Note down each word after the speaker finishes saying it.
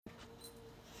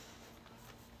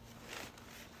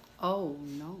Oh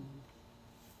no,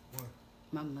 What?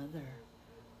 my mother.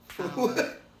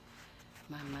 What?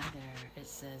 My mother. It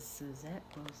says Suzette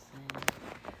Wilson.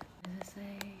 Does it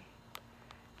say?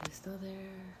 Is it still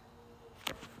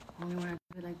there? Only when I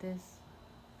do it like this.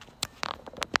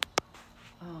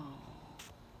 Oh,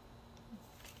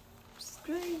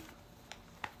 straight.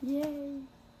 Yay.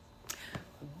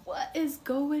 What is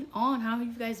going on? How have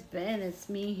you guys been? It's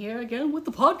me here again with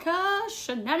the podcast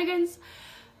shenanigans.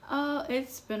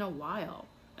 It's been a while,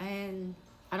 and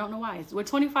I don't know why. We're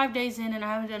 25 days in, and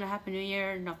I haven't done a Happy New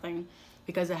Year, nothing,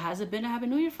 because it hasn't been a Happy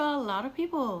New Year for a lot of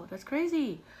people. That's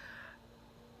crazy.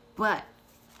 But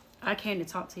I came to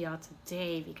talk to y'all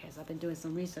today because I've been doing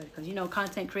some research. Because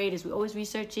content creators, we're always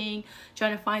researching,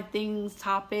 trying to find things,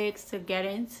 topics to get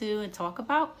into and talk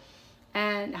about.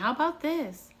 And how about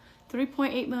this?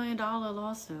 $3.8 million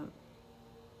lawsuit.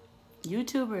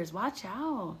 YouTubers, watch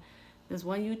out. There's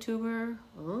one YouTuber,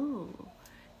 ooh,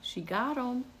 she got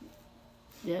him.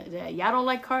 Yeah, y'all don't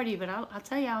like Cardi, but I'll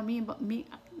tell y'all, me,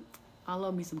 I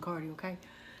love me some Cardi, okay?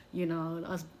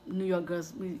 Us New York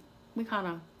girls, we kind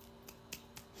of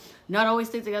not always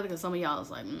stick together because some of y'all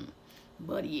is like,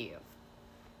 but yeah.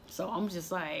 So I'm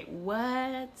just like,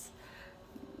 what?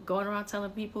 Going around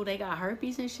telling people they got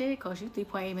herpes and shit cost you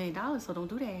 $3.8 million, so don't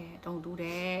do that. Don't do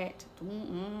that.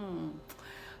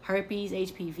 Herpes,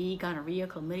 HPV, gonorrhea,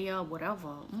 chlamydia, whatever.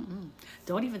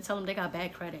 Don't even tell them they got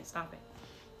bad credit. Stop it.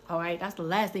 All right, that's the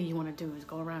last thing you want to do is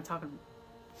go around talking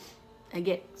and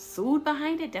get sued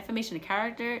behind it. Defamation of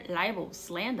character, libel,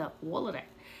 slander, all of that.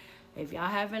 If y'all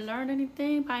haven't learned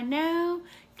anything by now,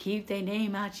 keep their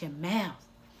name out your mouth.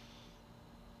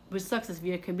 Which sucks if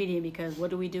you're a comedian, because what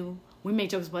do? We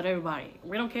make jokes about everybody.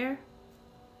 We don't care.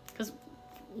 Because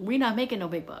we're not making no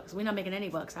big bucks. We're not making any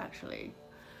bucks, actually.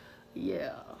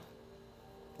 Yeah.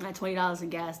 At $20 in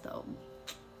gas, though.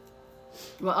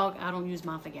 Well, I don't use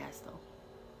mine for gas, though.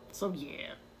 So,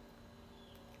 yeah.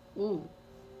 Ooh.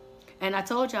 And I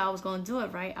told y'all I was going to do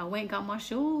it, right? I went and got my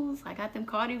shoes. I got them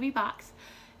Cardi Reeboks.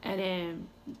 And then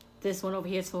this one over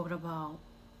here is talking about,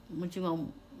 what you going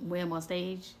to wear them on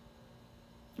stage?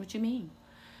 What you mean?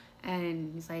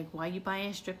 And he's like, why you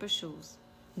buying stripper shoes?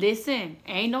 Listen,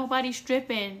 ain't nobody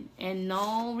stripping in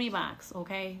no Reeboks,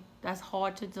 okay? That's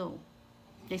hard to do.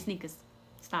 They sneakers.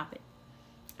 Stop it.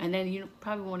 And then you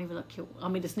probably won't even look cute. I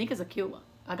mean, the sneakers are cute.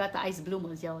 I got the ice blue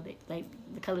ones, yo. They, like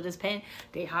the color of this pen,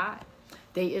 they hot.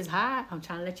 They is hot. I'm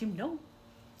trying to let you know.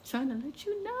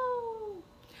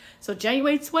 So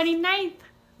January 29th,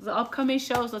 the upcoming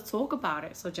shows, let's talk about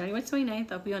it. So January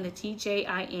 29th, I'll be on the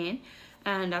TJIN,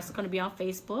 and that's going to be on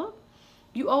Facebook.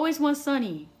 You always want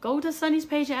Sunny. Go to Sunny's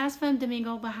page and ask for him,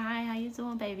 Domingo. But hi, how you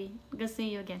doing, baby? Good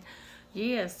seeing you again.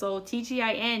 Yeah, so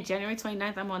TGIN, January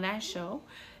 29th, I'm on that show.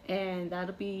 And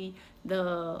that'll be the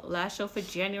last show for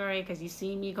January, because you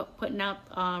see me putting out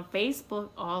on Facebook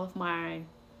all of my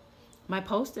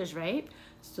posters, right?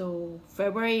 So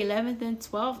February 11th and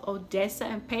 12th, Odessa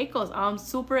and Pecos. I'm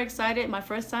super excited. My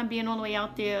first time being all the way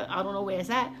out there. I don't know where it's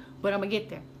at, but I'm going to get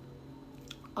there.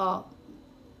 I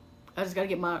just got to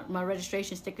get my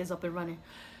registration stickers up and running.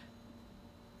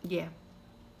 Yeah,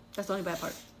 that's the only bad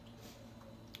part.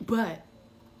 But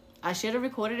I should have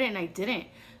recorded it, and I didn't.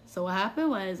 So what happened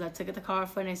was I took the car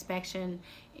for an inspection,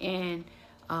 and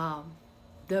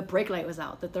the brake light was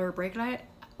out. The third brake light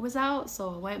was out,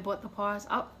 so I went and bought the parts.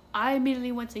 I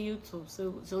immediately went to YouTube.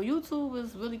 So YouTube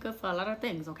is really good for a lot of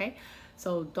things, okay?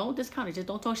 So don't discount it. Just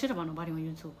don't talk shit about nobody on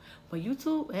YouTube. But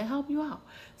YouTube, it'll help you out.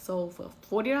 So for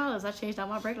 $40, I changed out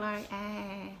my brake light.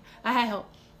 I had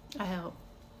help.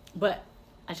 But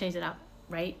I changed it out,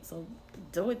 right? So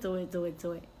do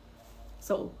it.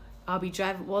 So I'll be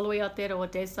driving all the way out there to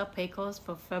Odessa, Pecos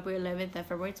for February 11th and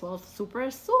February 12th. Super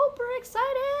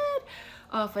excited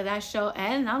for that show.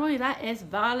 And not only that, it's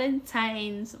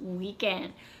Valentine's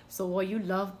weekend. So all you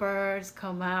lovebirds,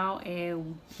 come out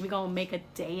and we're going to make a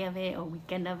day of it, a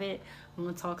weekend of it. We're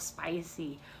going to talk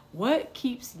spicy. What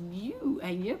keeps you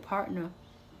and your partner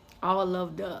all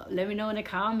loved up? Let me know in the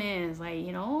comments. Let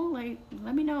me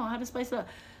know how to spice up.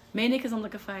 Mainly because I'm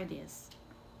looking for ideas.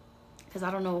 Because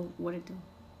I don't know what to do.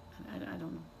 I don't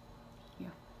know. Yeah.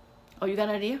 Oh, you got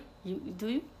an idea? Do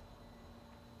you?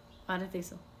 I didn't think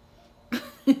so.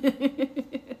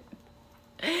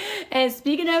 And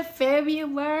speaking of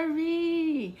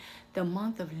February, the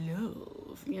month of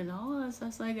love,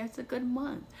 that's a good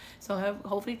month. So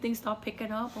hopefully things start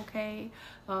picking up, okay?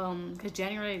 Because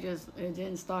January it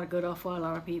didn't start good off for a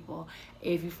lot of people.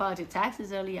 If you filed your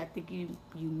taxes early, I think you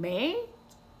may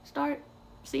start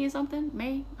seeing something.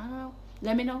 I don't know.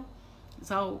 Let me know.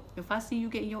 So if I see you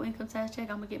getting your income tax check,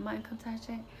 I'm gonna get my income tax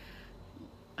check.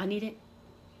 I need it.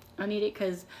 I need it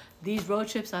because these road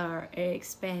trips are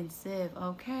expensive.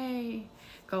 Okay,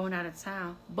 going out of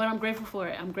town, but I'm grateful for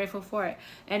it. I'm grateful for it.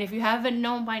 And if you haven't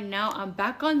known by now, I'm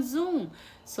back on Zoom.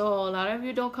 So a lot of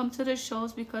you don't come to the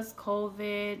shows because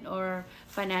COVID or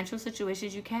financial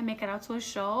situations. You can't make it out to a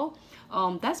show.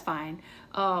 That's fine.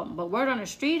 But word on the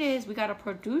street is we got a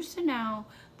producer now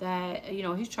that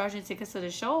he's charging tickets to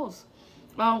the shows,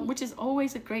 which is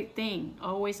always a great thing.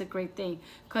 Always a great thing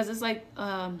because it's like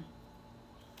a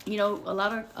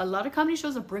lot of comedy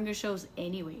shows are bringer shows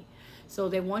anyway. So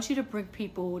they want you to bring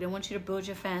people, they want you to build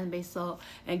your fan base up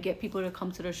and get people to come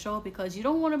to the show because you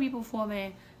don't want to be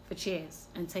performing for chairs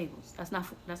and tables. That's not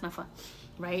fun,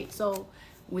 right? So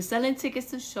we're selling tickets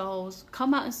to shows.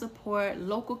 Come out and support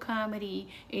local comedy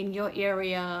in your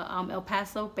area. El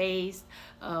Paso based.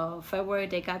 February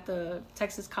they got the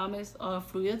Texas Comics.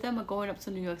 3 of them are going up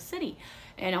to New York City,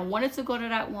 and I wanted to go to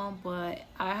that one, but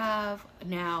I have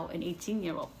now an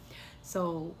 18-year-old,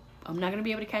 so I'm not gonna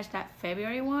be able to catch that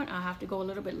February one. I have to go a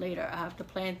little bit later. I have to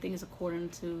plan things according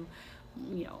to,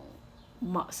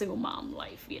 single mom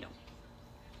life,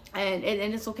 and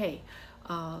it's okay.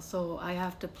 So I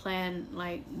have to plan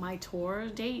like my tour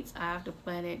dates. I have to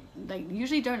plan it like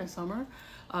usually during the summer,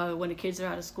 when the kids are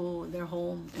out of school, they're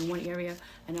home in one area,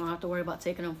 and I don't have to worry about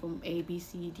taking them from A, B,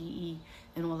 C, D, E,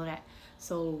 and all of that.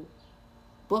 So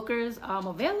bookers, I'm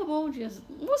available just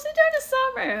mostly during the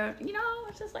summer.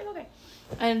 It's just like okay,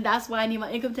 and that's why I need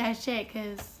my income tax check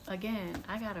because again,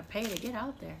 I gotta pay to get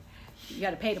out there. You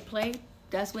gotta pay to play.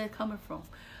 That's where it's coming from.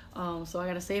 So I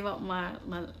gotta save up my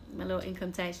little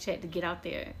income tax check to get out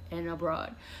there and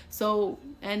abroad. So,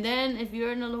 and then if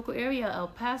you're in the local area, El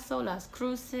Paso, Las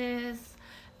Cruces,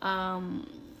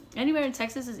 anywhere in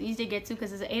Texas is easy to get to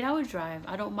because it's an 8-hour drive.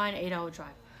 I don't mind an 8-hour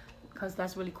drive because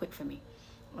that's really quick for me.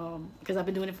 Because I've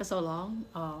been doing it for so long.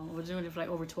 We're doing it for like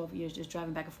over 12 years, just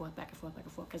driving back and forth,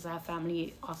 because I have family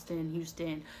in Austin,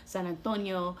 Houston, San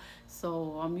Antonio,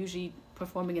 so I'm usually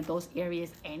performing in those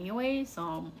areas anyway,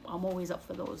 so I'm always up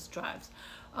for those drives.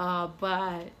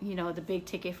 But the big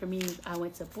ticket for me, I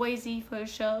went to Boise for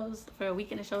a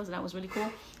weekend of shows, and that was really cool,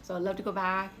 so I'd love to go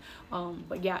back.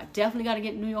 But yeah, definitely got to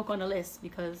get New York on the list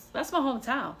because that's my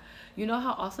hometown. You know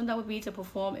how awesome that would be to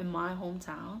perform in my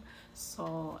hometown.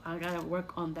 So I gotta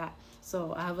work on that.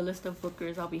 So I have a list of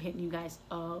bookers. I'll be hitting you guys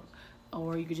up,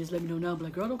 or you could just let me know now. Be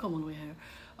like, girl, don't come all the way here.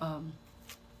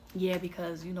 Yeah,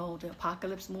 because the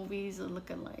apocalypse movies are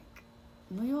looking like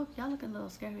New York. Y'all looking a little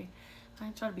scary. I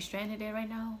ain't trying to be stranded there right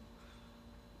now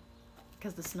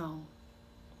because the snow.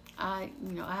 I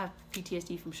have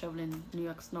PTSD from shoveling New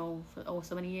York snow for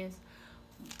so many years.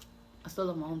 I still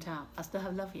love my hometown. I still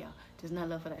have love for y'all. Just not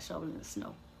love for that shoveling the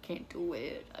snow. Can't do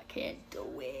it. I can't do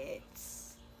it.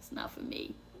 It's not for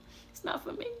me. It's not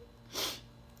for me.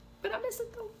 But I miss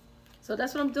it though. So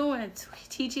that's what I'm doing.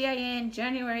 TGIN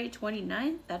January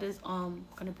 29th. That is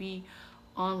gonna be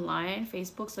online,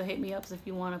 Facebook. So hit me up if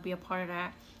you want to be a part of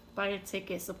that. Buy a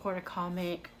ticket, support a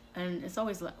comic, and it's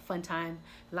always a fun time.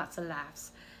 Lots of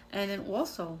laughs. And then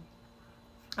also,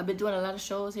 I've been doing a lot of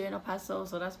shows here in El Paso,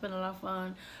 so that's been a lot of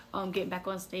fun. Getting back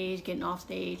on stage, getting off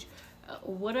stage.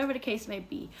 Whatever the case may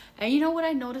be. And you know what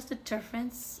I noticed the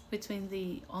difference between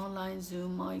the online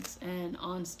Zoom mics and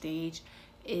on stage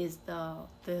is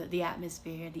the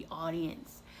atmosphere, the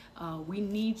audience. We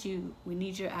need you. We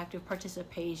need your active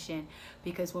participation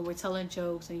because when we're telling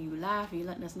jokes and you laugh, you're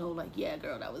letting us know like, yeah,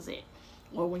 girl, that was it.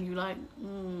 Or when you like,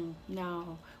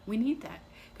 no, we need that.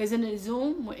 Because in the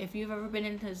Zoom, if you've ever been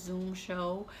in a Zoom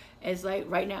show, it's like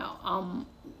right now, I'm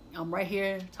right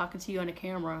here talking to you on the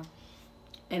camera.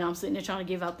 And I'm sitting there trying to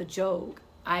give out the joke.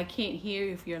 I can't hear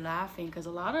if you're laughing because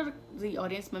a lot of the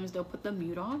audience members, they'll put the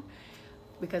mute on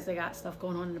because they got stuff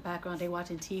going on in the background. They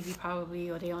watching TV probably,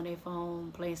 or they on their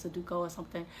phone playing Sudoku or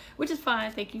something, which is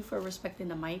fine. Thank you for respecting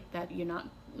the mic, that you're not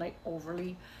like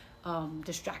overly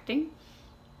distracting.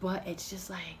 But it's just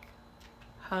like,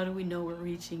 how do we know we're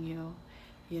reaching you?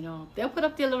 They'll put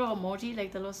up their little emoji,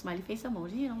 like the little smiley face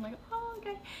emoji, and I'm like, oh,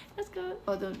 okay, that's good.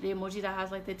 Or the emoji that has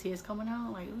like the tears coming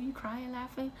out, like, oh, you crying,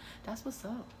 laughing? That's what's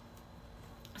up.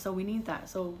 So we need that.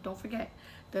 So don't forget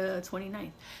the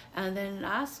 29th. And then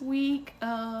last week, it's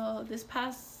not this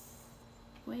past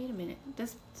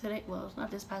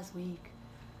week.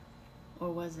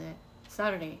 Or was it?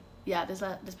 Saturday. Yeah, this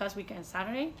past weekend,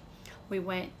 Saturday, we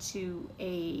went to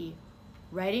a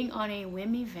Writing on a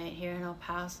Whim event here in El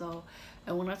Paso.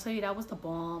 And when I tell you that was the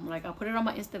bomb, like I put it on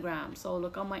my Instagram. So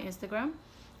look on my Instagram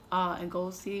and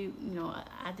go see,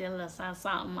 I did a little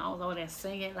something. I was over there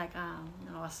singing like,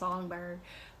 a songbird,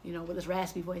 with this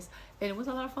raspy voice. And it was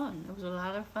a lot of fun. It was a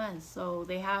lot of fun. So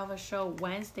they have a show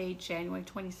Wednesday, January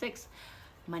 26th.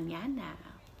 Mañana.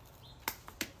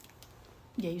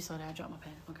 Yeah, you saw that. I dropped my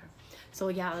pen. Okay. So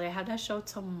yeah, they have that show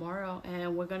tomorrow,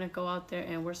 and we're gonna go out there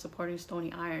and we're supporting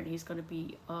Stony Iron. He's gonna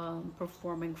be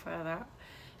performing for that.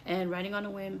 And Writing on a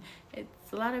Whim,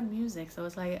 it's a lot of music, so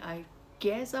it's like I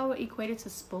guess I would equate it to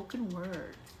spoken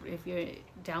word. If you're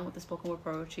down with the spoken word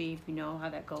poetry, if you know how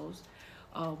that goes,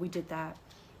 we did that.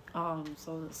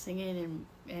 So singing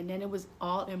and then it was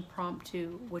all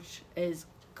impromptu, which is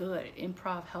good.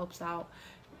 Improv helps out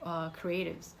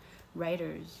creatives,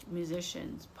 writers,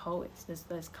 musicians, poets.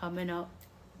 That's coming up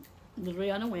literally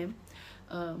on a whim,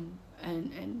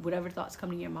 and whatever thoughts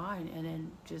come to your mind, and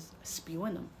then just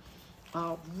spewing them.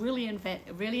 Really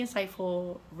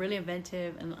insightful, really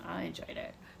inventive, and I enjoyed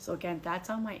it. So again, that's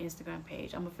on my Instagram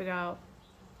page. I'm gonna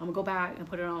go back and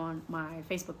put it on my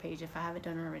Facebook page if I haven't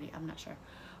done it already. I'm not sure.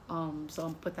 So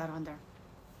I'm put that on there.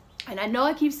 And I know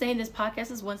I keep saying this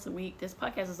podcast is once a week. This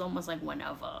podcast is almost like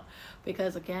whenever,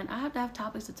 because again, I have to have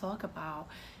topics to talk about,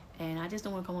 and I just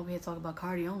don't want to come over here and talk about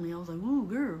Cardi only. I was like, ooh,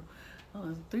 girl,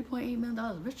 $3.8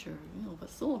 million richer, but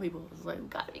some people, it's like,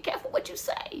 gotta be careful what you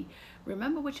say.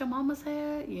 Remember what your mama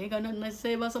said? You ain't got nothing nice to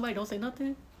say about somebody, don't say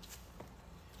nothing.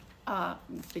 But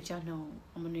y'all know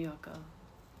I'm a New Yorker.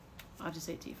 I'll just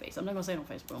say it to your face. I'm not gonna say it on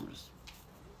Facebook.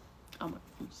 I'm gonna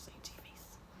say it to your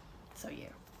face. So yeah,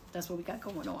 that's what we got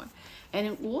going on. And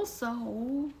then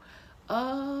also,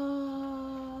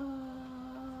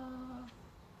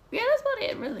 yeah, that's about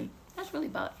it, really. That's really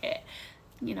about it.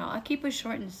 I keep it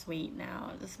short and sweet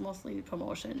now. It's mostly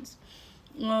promotions.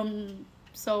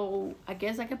 So I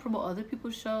guess I can promote other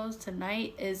people's shows.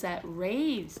 Tonight is at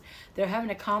Raves. They're having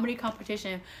a comedy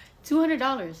competition.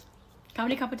 $200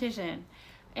 comedy competition.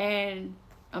 And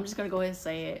I'm just going to go ahead and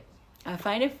say it. I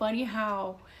find it funny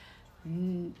how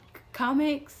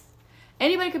comics,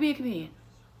 anybody could be a comedian.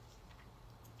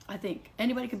 I think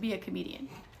anybody could be a comedian.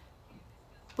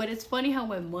 But it's funny how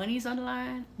when money's on the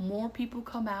line, more people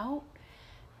come out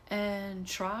and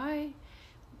try.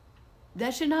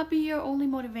 That should not be your only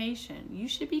motivation. You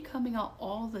should be coming out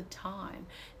all the time.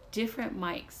 Different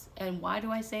mics. And why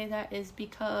do I say that? Is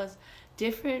because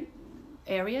different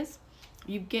areas,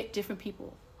 you get different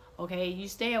people. Okay? You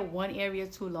stay at one area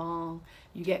too long,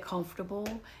 you get comfortable,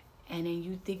 and then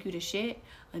you think you the shit,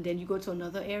 and then you go to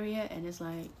another area and it's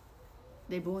like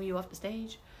they booing you off the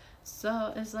stage.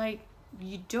 So it's like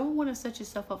you don't want to set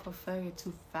yourself up for failure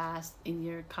too fast in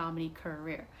your comedy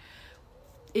career.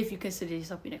 If you consider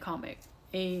yourself being a comic.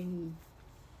 And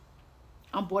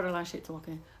I'm borderline shit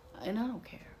talking. And I don't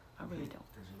care. I really don't.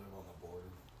 Because you live on the border.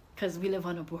 Because we live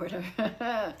on the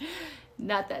border.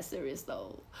 Not that serious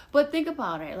though. But think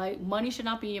about it. Like, money should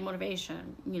not be your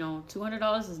motivation.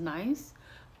 $200 is nice.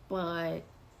 But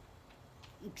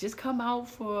just come out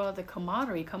for the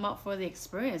camaraderie. Come out for the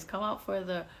experience. Come out for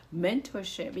the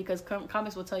mentorship. Because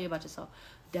comics will tell you about yourself.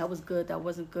 That was good, that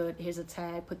wasn't good, here's a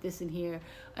tag, put this in here.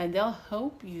 And they'll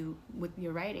help you with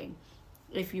your writing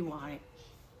if you want it.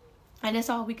 And that's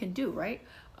all we can do, right?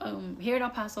 Here in El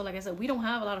Paso, like I said, we don't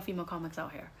have a lot of female comics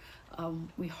out here.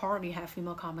 We hardly have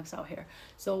female comics out here.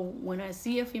 So when I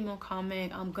see a female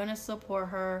comic, I'm going to support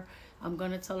her. I'm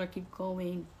going to tell her, keep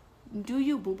going. Do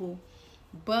you, boo-boo.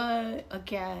 But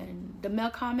again, the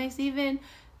male comics even,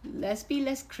 let's be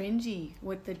less cringy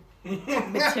with the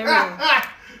material.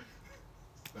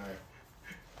 Sorry.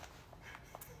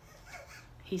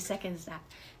 He seconds that.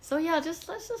 So yeah, let's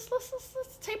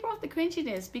taper off the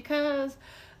cringiness, because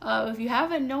if you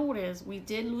haven't noticed, we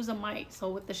did lose a mic. So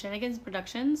with the Shenanigans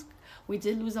Productions, we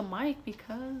did lose a mic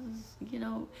because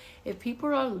if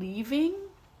people are leaving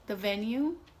the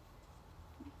venue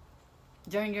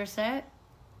during your set,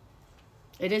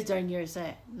 it is during your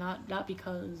set, not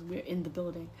because we're in the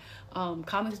building.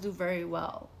 Comics do very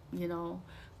well,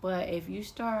 but if you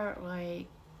start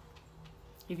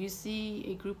if you see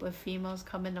a group of females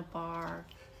come in a bar,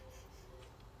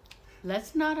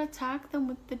 let's not attack them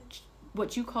with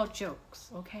what you call jokes,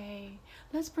 okay?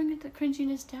 Let's bring the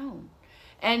cringiness down.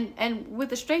 And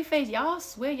with a straight face, y'all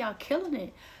swear y'all killing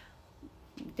it.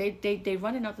 They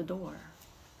running out the door.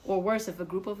 Or worse, if a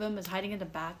group of them is hiding in the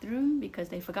bathroom because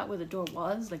they forgot where the door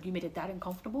was, like you made it that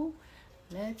uncomfortable,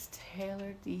 let's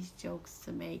tailor these jokes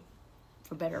to make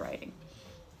for better writing.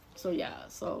 So yeah,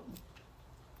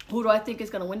 who do I think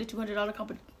is going to win the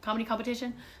 $200 comedy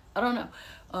competition? I don't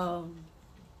know.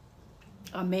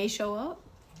 I may show up.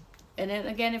 And then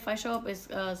again, if I show up, it's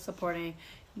supporting.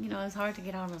 It's hard to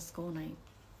get out on a school night.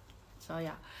 So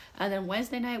yeah. And then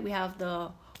Wednesday night, we have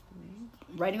the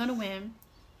Writing on a Whim.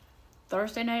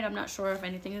 Thursday night, I'm not sure if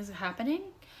anything is happening.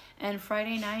 And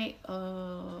Friday night,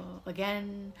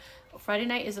 Friday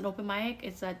night is an open mic.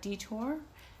 It's at Detour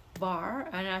Bar.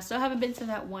 And I still haven't been to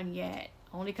that one yet.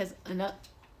 Only because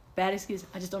Bad excuse.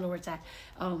 I just don't know where it's at.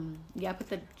 Yeah, I put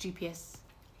the GPS.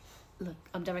 Look,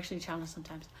 I'm directionally challenged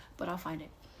sometimes, but I'll find it.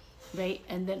 Right?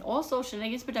 And then also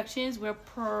Shenanigans Productions, we're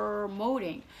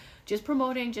promoting, just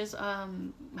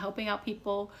helping out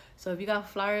people. So if you got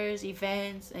flyers,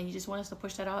 events, and you just want us to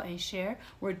push that out and share,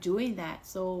 we're doing that.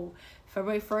 So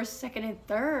February 1st, 2nd, and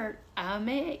 3rd,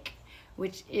 AMIC,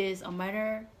 which is a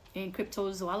minor in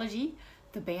cryptozoology,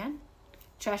 the band,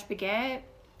 Trash Baguette,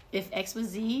 If X Was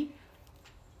Z,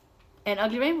 and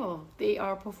Ugly Rainbow. They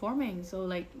are performing. So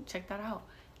like check that out.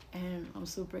 And I'm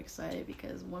super excited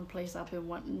because one place I've been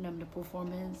wanting them to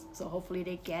perform in. So hopefully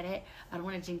they get it. I don't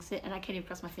want to jinx it. And I can't even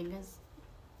cross my fingers.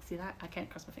 See that? I can't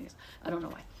cross my fingers. I don't know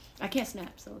why. I can't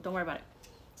snap. So don't worry about it.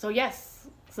 So yes.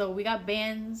 So we got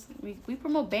bands. We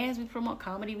promote bands. We promote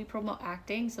comedy. We promote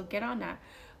acting. So get on that.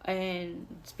 And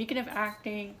speaking of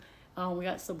acting, we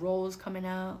got some roles coming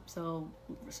up. So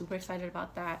we're super excited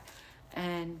about that.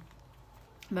 And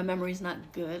my memory's not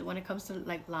good when it comes to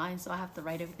like lines. So I have to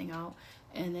write everything out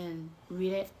and then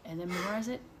read it and then memorize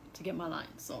it to get my lines.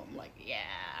 So I'm like, yeah.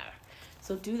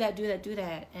 So do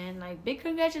that. And like big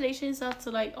congratulations out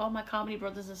to like all my comedy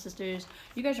brothers and sisters.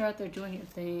 You guys are out there doing your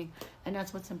thing, and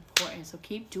that's what's important. So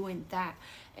keep doing that.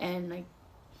 And like,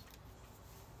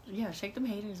 yeah, shake them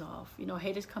haters off. You know,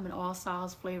 haters come in all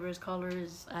styles, flavors,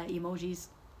 colors, emojis.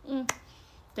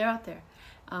 They're out there.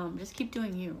 Just keep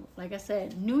doing you. Like I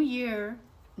said, new year,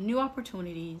 new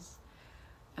opportunities.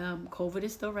 COVID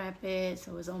is still rampant,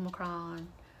 so is Omicron.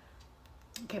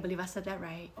 Can't believe I said that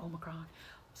right, Omicron.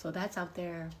 So that's out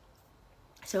there.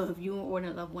 So if you or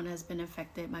a loved one has been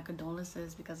infected, my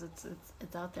condolences, because it's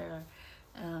out there.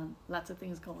 Lots of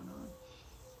things going on.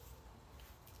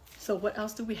 So what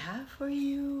else do we have for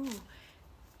you?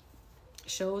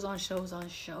 Shows on shows on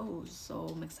shows. So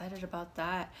I'm excited about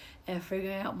that and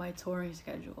figuring out my touring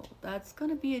schedule. That's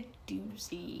gonna be a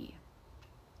doozy.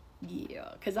 Yeah,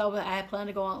 because I had planned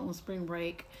to go out on spring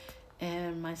break,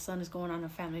 and my son is going on a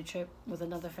family trip with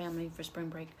another family for spring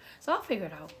break. So I'll figure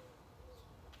it out.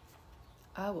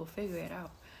 I will figure it out.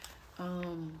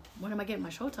 When am I getting my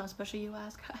Showtime special, you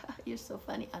ask? You're so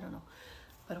funny. I don't know,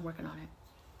 but I'm working on it.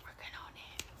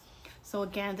 So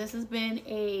again, this has been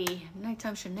a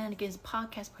Nighttime Shenanigans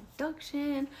podcast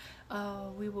production.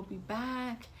 We will be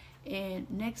back. And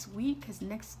next week,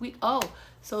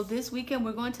 so this weekend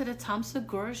we're going to the Tom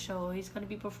Segura show. He's going to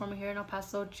be performing here in El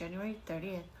Paso January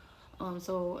 30th.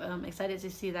 So I'm excited to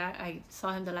see that. I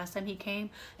saw him the last time he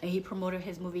came, and he promoted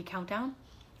his movie Countdown.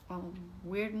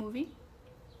 Weird movie.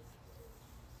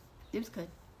 It was good.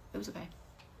 It was okay.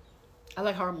 I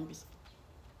like horror movies.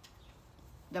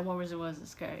 That one reason wasn't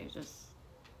scary. It just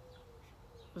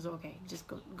was okay. Just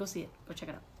go see it. Go check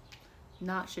it out.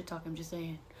 Not shit talking, I'm just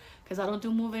saying. Because I don't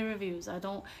do movie reviews.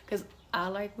 Because I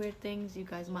like weird things. You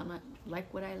guys might not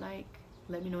like what I like.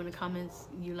 Let me know in the comments.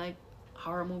 You like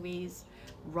horror movies,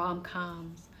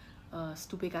 rom-coms,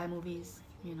 stupid guy movies,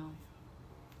 you know.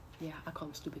 Yeah, I call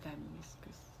them stupid guy movies.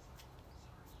 Cause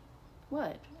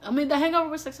what? I mean, The Hangover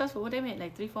was successful. What they made?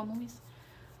 Like 3-4 movies?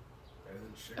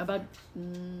 About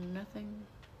nothing.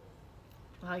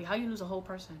 How you lose a whole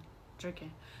person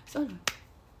drinking. So anyway.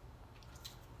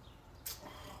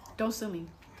 Don't sue me.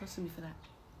 Don't sue me for that.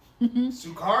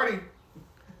 Sue Cardi.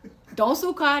 Don't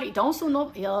sue Cardi. Don't sue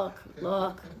no.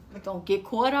 Look. Don't get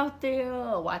caught out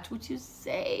there. Watch what you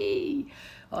say.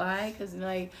 Alright? Because,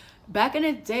 like, back in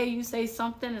the day, you say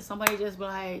something and somebody just be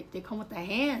like, they come with the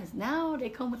hands. Now they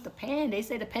come with the pen. They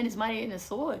say the pen is mightier than the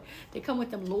sword. They come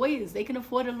with them lawyers. They can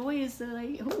afford the lawyers to,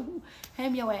 like,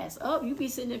 ham your ass up. You be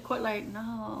sitting in court like,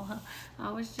 no,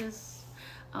 I was just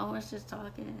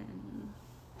talking.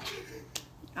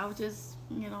 I was just,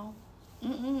 you know,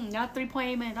 not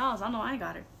 $3.8 million. I know I ain't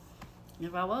got it.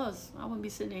 If I was, I wouldn't be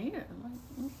sitting here.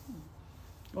 Like,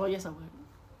 well, yes, I would.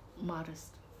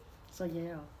 Modest. So,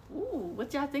 yeah. Ooh,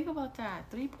 what y'all think about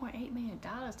that? $3.8 million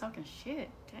talking shit.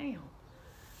 Damn.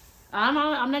 I'm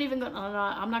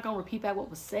not gonna repeat back what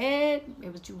was said.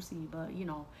 It was juicy, but, you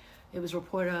know, it was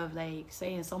reported of, like,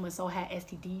 saying so-and-so had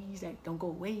STDs that don't go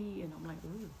away. And I'm like,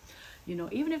 ooh. You know,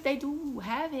 even if they do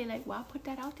have it, like, why put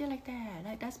that out there like that?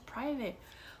 Like, that's private.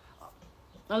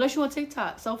 Unless you're on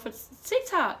TikTok. So for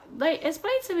TikTok, like,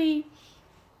 explain to me.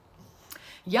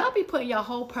 Y'all be putting your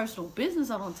whole personal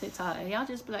business out on TikTok, and y'all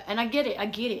just be like, and I get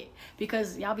it,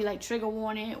 because y'all be like trigger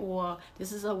warning, or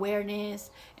this is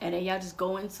awareness, and then y'all just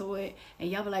go into it,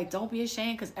 and y'all be like, don't be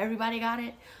ashamed, because everybody got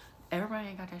it. Everybody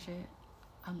ain't got that shit.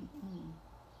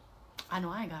 I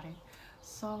know I ain't got it.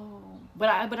 So, but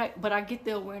I get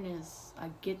the awareness.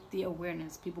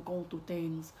 People going through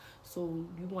things, so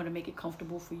you want to make it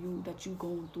comfortable for you that you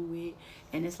going through it,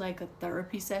 and it's like a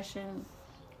therapy session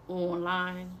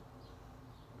online.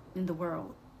 in the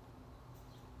world.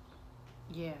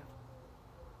 Yeah.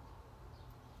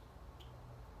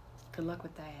 Good luck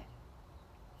with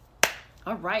that.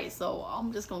 All right, so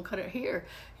I'm just gonna cut it here.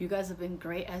 You guys have been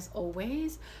great as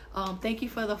always. Thank you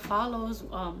for the follows.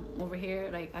 Over here,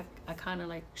 like I kind of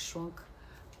like shrunk.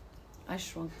 I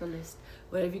shrunk the list,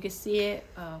 but if you can see it,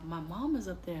 my mom is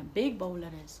up there in big bold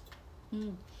letters.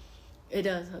 It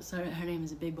does. So her name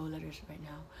is in big bold letters right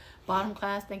now. Bottom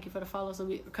class, thank you for the follow. So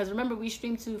because remember we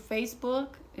stream to Facebook,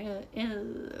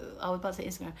 I was about to say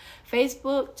Instagram,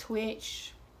 Facebook,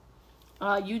 Twitch,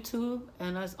 YouTube,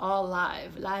 and it's all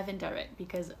live and direct.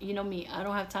 Because you know me, I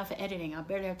don't have time for editing. I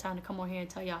barely have time to come on here and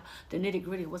tell y'all the nitty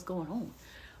gritty of what's going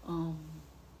on.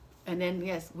 And then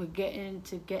yes, we're getting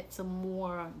to get some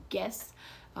more guests.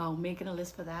 Making a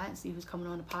list for that and see who's coming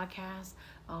on the podcast.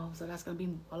 So that's gonna be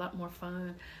a lot more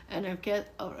fun. And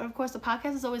of course, the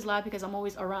podcast is always live because I'm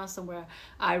always around somewhere.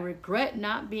 I regret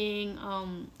not being.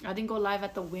 I didn't go live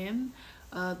at the Whim,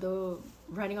 the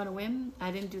Writing on a Whim.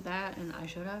 I didn't do that, and I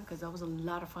should have because that was a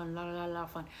lot of fun. A lot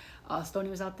of fun. Stoney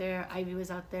was out there. Ivy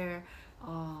was out there.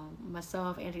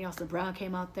 Myself, Anthony Austin Brown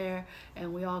came out there,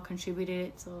 and we all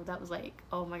contributed. So that was like,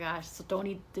 oh my gosh. So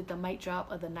Stoney did the mic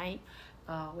drop of the night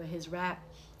with his rap.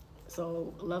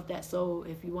 So love that. So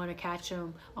if you want to catch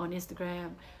him on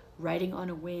Instagram, Writing on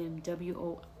a Whim,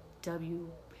 WOW.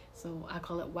 So I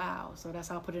call it WOW. So that's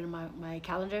how I put it in my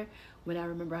calendar when I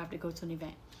remember I have to go to an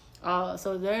event.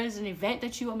 So there is an event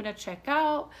that you want me to check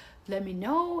out. Let me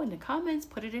know in the comments.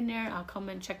 Put it in there. I'll come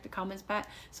and check the comments back.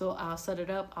 So I'll set it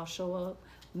up. I'll show up.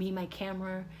 Me, my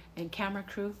camera, and camera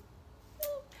crew.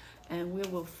 And we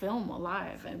will film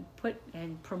live and put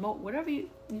and promote whatever you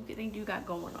think you got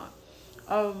going on.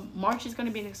 March is going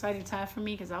to be an exciting time for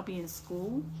me because I'll be in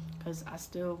school because I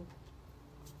still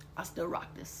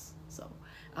rock this. So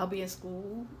I'll be in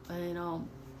school and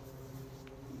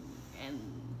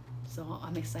so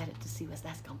I'm excited to see what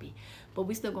that's going to be. But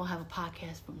we still going to have a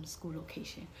podcast from the school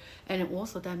location. And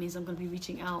also that means I'm going to be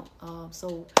reaching out.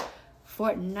 So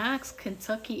Fort Knox,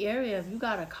 Kentucky area, if you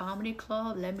got a comedy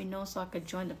club, let me know so I could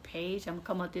join the page. I'm going to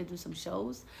come out there and do some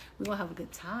shows. We're going to have a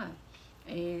good time.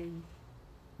 And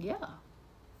yeah.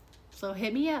 So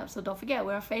hit me up. So don't forget,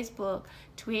 we're on Facebook,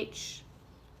 Twitch.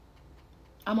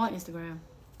 I'm on Instagram.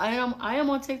 I am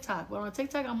on TikTok. But on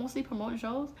TikTok, I'm mostly promoting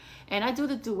shows. And I do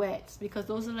the duets because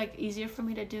those are like easier for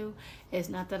me to do. It's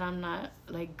not that I'm not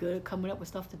like good at coming up with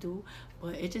stuff to do,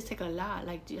 but it just takes a lot.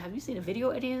 Like, have you seen the video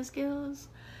editing skills?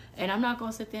 And I'm not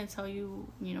going to sit there and tell you,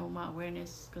 you know, my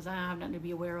awareness because I have nothing to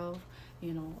be aware of.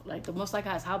 You know, like the most I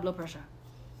got is high blood pressure.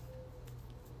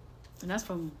 And that's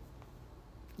from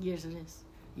years of this.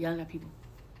 Yelling at people,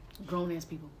 grown ass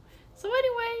people. So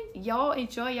anyway, y'all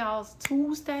enjoy y'all's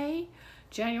Tuesday,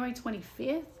 January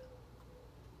 25th.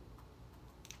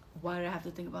 Why did I have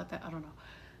to think about that? I don't know.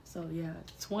 So yeah,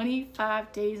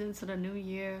 25 days into the new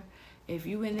year. If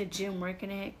you in the gym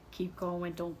working it, keep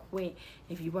going, don't quit.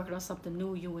 If you working on something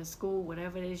new, you in school,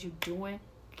 whatever it is you're doing,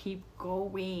 keep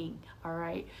going. All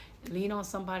right, lean on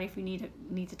somebody if you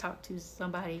need to talk to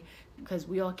somebody because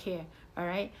we all care. All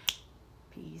right,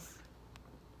 peace.